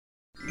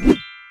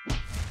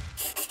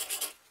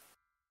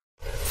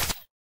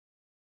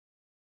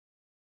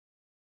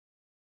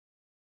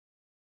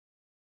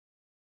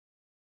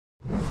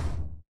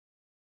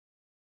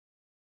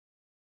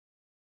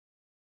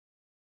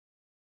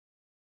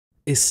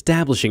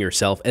Establishing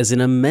herself as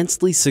an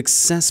immensely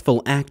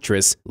successful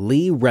actress,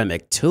 Leye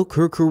Remick took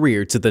her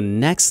career to the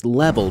next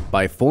level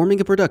by forming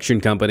a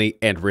production company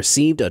and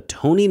received a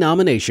Tony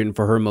nomination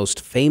for her most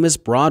famous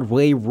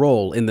Broadway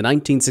role in the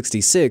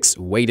 1966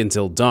 Wait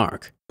Until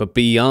Dark. But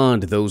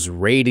beyond those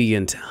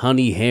radiant,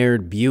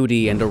 honey-haired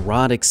beauty and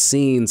erotic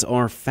scenes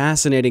are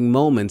fascinating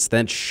moments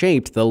that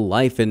shaped the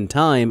life and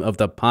time of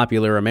the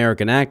popular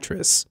American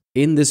actress.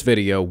 In this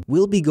video,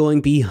 we'll be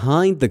going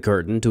behind the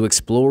curtain to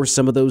explore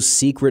some of those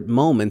secret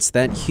moments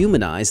that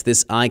humanize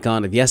this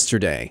icon of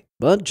yesterday.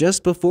 But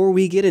just before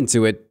we get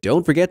into it,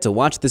 don't forget to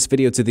watch this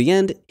video to the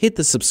end, hit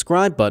the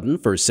subscribe button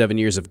for 7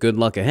 years of good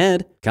luck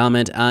ahead,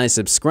 comment "I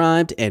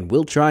subscribed," and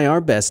we'll try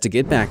our best to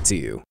get back to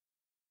you.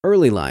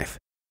 Early life.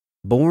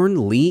 Born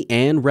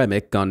Leye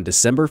Remick on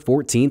December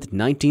 14,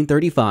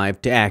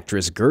 1935 to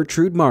actress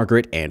Gertrude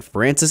Margaret and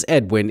Francis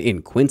Edwin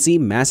in Quincy,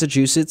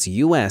 Massachusetts,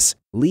 U.S.,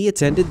 Leye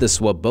attended the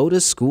Swoboda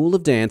School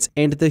of Dance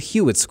and the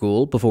Hewitt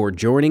School before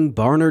joining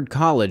Barnard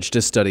College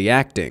to study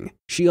acting.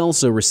 She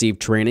also received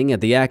training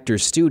at the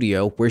Actors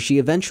Studio, where she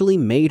eventually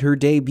made her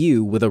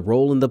debut with a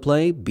role in the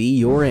play Be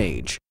Your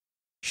Age.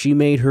 She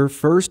made her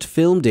first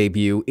film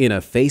debut in A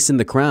Face in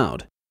the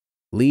Crowd.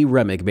 Leye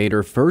Remick made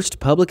her first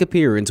public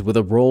appearance with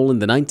a role in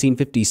the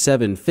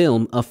 1957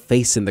 film A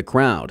Face in the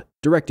Crowd,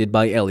 directed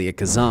by Elia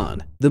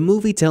Kazan. The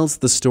movie tells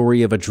the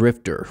story of a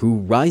drifter who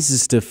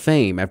rises to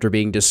fame after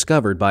being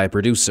discovered by a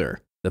producer.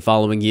 The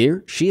following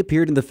year, she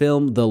appeared in the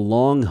film The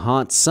Long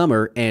Hot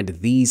Summer and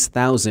These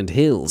Thousand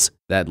Hills,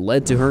 that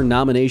led to her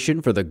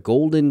nomination for the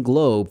Golden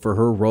Globe for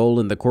her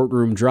role in the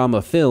courtroom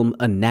drama film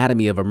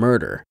Anatomy of a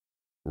Murder.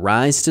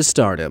 Rise to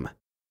stardom.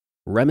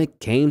 Remick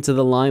came to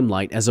the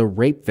limelight as a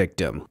rape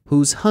victim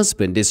whose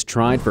husband is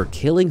tried for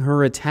killing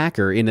her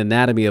attacker in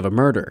Anatomy of a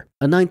Murder,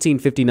 a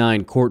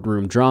 1959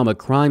 courtroom drama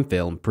crime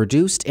film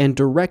produced and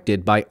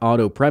directed by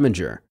Otto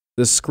Preminger.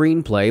 The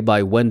screenplay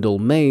by Wendell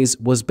Mays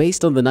was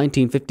based on the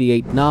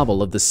 1958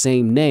 novel of the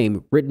same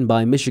name written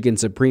by Michigan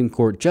Supreme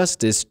Court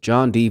Justice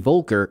John D.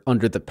 Volker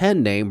under the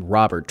pen name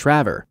Robert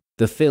Traver.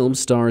 The film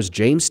stars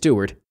James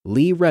Stewart,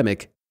 Leye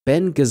Remick,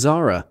 Ben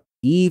Gazzara,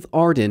 Eve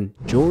Arden,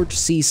 George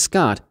C.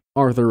 Scott,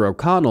 Arthur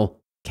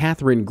O'Connell,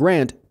 Catherine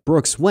Grant,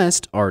 Brooks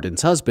West,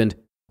 Arden's husband,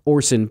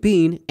 Orson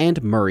Bean,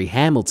 and Murray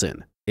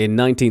Hamilton. In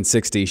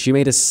 1960, she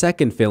made a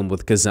second film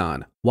with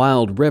Kazan,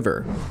 Wild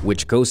River,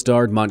 which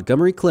co-starred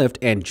Montgomery Clift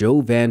and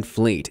Joe Van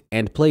Fleet,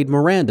 and played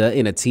Miranda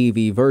in a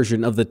TV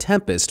version of The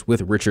Tempest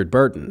with Richard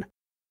Burton.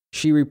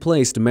 She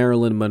replaced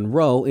Marilyn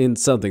Monroe in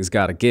Something's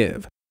Gotta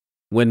Give.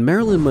 When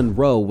Marilyn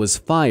Monroe was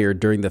fired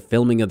during the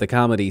filming of the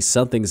comedy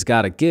Something's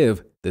Gotta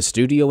Give, the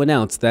studio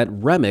announced that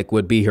Remick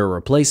would be her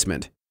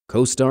replacement.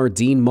 Co-star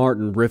Dean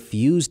Martin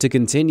refused to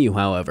continue,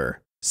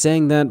 however,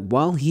 saying that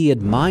while he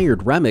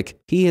admired Remick,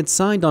 he had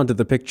signed onto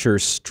the picture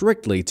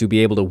strictly to be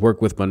able to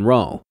work with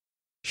Monroe.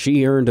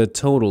 She earned a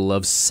total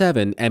of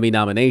 7 Emmy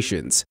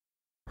nominations.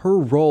 Her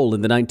role in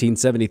the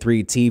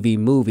 1973 TV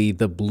movie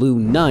The Blue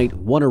Knight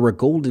won her a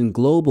Golden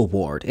Globe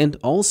Award and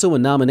also a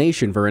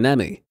nomination for an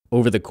Emmy.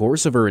 Over the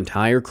course of her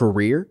entire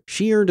career,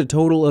 she earned a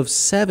total of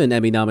 7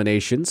 Emmy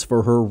nominations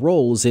for her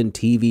roles in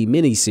TV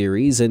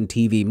miniseries and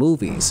TV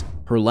movies.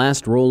 Her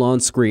last role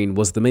on screen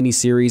was the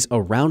miniseries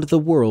Around the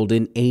World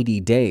in 80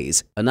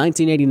 Days, a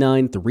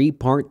 1989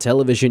 3-part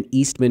television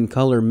Eastman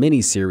Color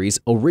miniseries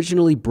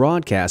originally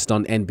broadcast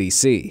on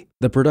NBC.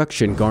 The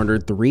production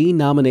garnered 3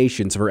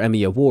 nominations for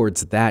Emmy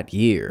Awards that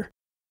year.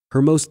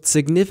 Her most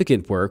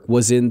significant work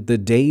was in The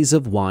Days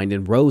of Wine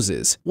and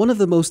Roses. One of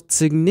the most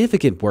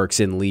significant works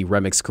in Leye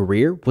Remick's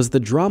career was the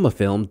drama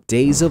film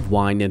Days of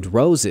Wine and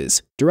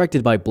Roses.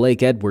 Directed by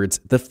Blake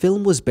Edwards, the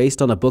film was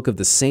based on a book of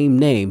the same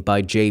name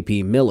by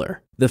J.P.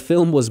 Miller. The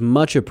film was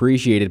much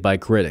appreciated by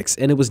critics,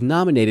 and it was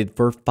nominated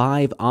for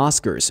 5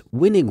 Oscars,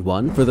 winning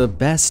one for the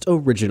Best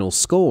Original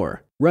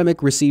Score.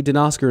 Remick received an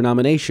Oscar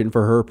nomination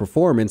for her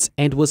performance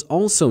and was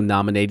also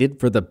nominated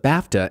for the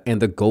BAFTA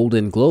and the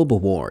Golden Globe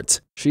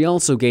Awards. She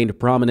also gained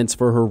prominence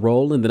for her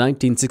role in the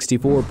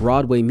 1964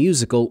 Broadway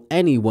musical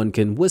Anyone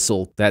Can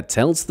Whistle, that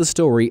tells the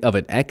story of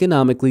an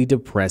economically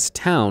depressed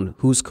town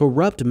whose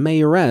corrupt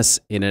mayoress,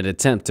 in an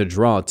attempt to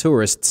draw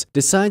tourists,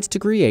 decides to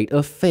create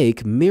a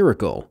fake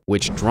miracle,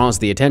 which draws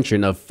the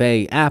attention of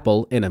Faye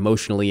Apple, an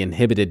emotionally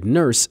inhibited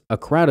nurse, a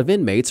crowd of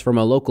inmates from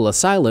a local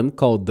asylum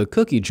called the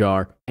Cookie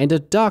Jar, and a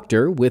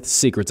doctor with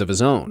secrets of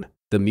his own.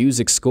 The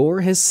music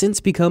score has since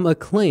become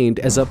acclaimed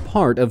as a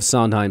part of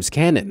Sondheim's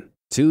canon.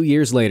 2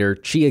 years later,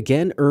 she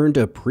again earned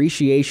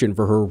appreciation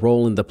for her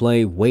role in the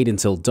play Wait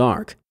Until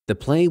Dark. The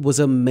play was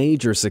a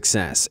major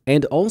success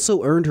and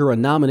also earned her a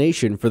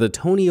nomination for the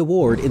Tony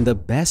Award in the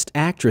Best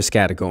Actress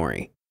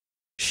category.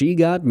 She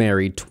got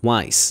married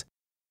twice.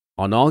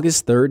 On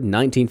August 3,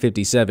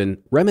 1957,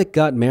 Remick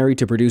got married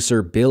to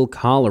producer Bill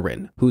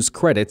Colleran, whose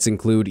credits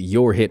include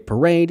Your Hit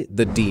Parade,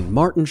 The Dean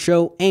Martin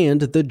Show, and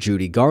The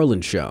Judy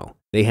Garland Show.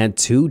 They had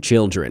 2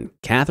 children,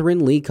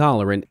 Catherine Lee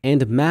Colleran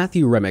and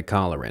Matthew Remick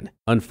Colleran.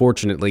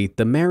 Unfortunately,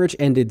 the marriage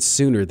ended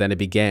sooner than it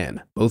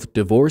began, both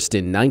divorced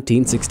in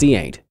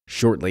 1968.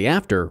 Shortly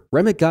after,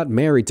 Remick got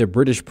married to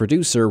British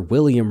producer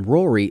William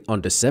Rory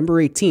on December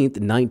 18,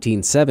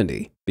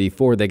 1970.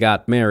 Before they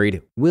got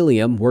married,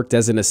 William worked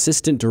as an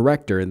assistant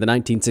director in the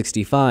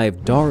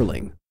 1965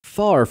 Darling,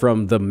 far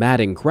from the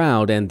madding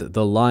crowd and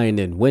The Lion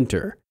in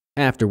Winter.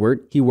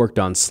 Afterward, he worked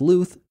on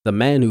Sleuth, The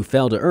Man Who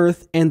Fell to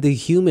Earth, and The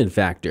Human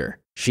Factor.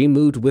 She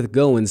moved with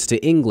Goins to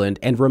England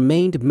and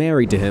remained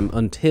married to him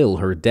until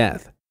her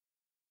death.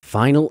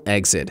 Final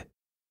exit.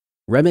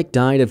 Remick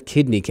died of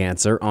kidney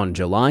cancer on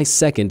July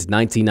 2,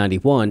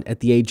 1991 at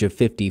the age of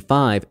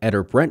 55 at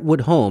her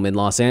Brentwood home in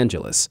Los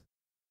Angeles.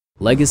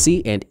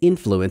 Legacy and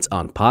influence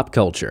on pop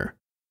culture.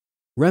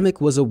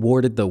 Remick was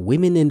awarded the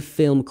Women in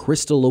Film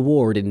Crystal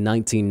Award in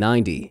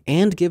 1990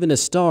 and given a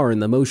star in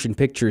the Motion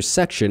Pictures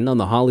section on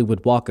the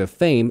Hollywood Walk of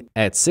Fame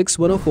at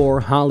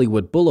 6104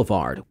 Hollywood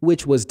Boulevard,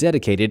 which was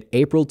dedicated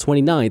April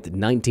 29,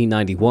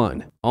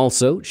 1991.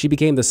 Also, she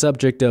became the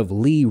subject of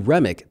Leye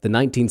Remick, the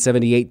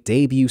 1978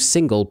 debut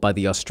single by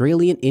the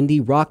Australian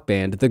indie rock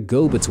band The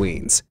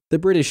Go-Betweens. The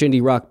British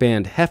indie rock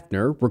band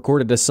Hefner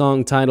recorded a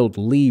song titled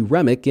Leye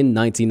Remick in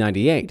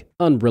 1998,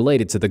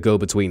 unrelated to the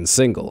Go-Betweens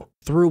single.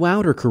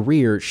 Throughout her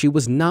career, she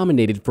was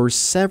nominated for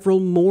several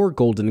more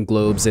Golden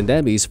Globes and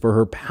Emmys for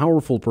her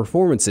powerful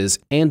performances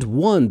and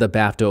won the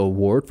BAFTA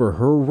Award for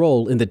her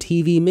role in the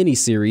TV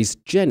miniseries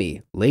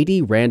Jenny,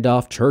 Lady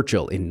Randolph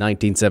Churchill in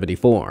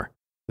 1974.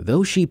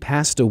 Though she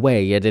passed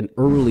away at an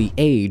early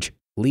age,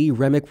 Leye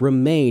Remick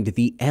remained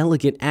the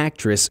elegant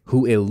actress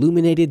who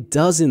illuminated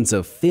dozens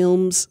of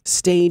films,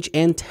 stage,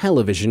 and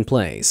television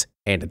plays.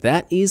 And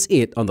that is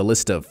it on the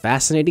list of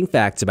fascinating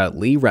facts about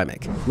Leye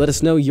Remick. Let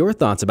us know your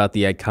thoughts about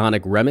the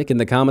iconic Remick in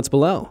the comments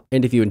below.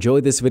 And if you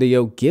enjoyed this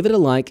video, give it a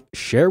like,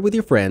 share with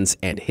your friends,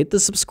 and hit the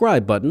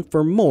subscribe button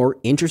for more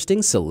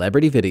interesting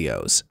celebrity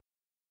videos.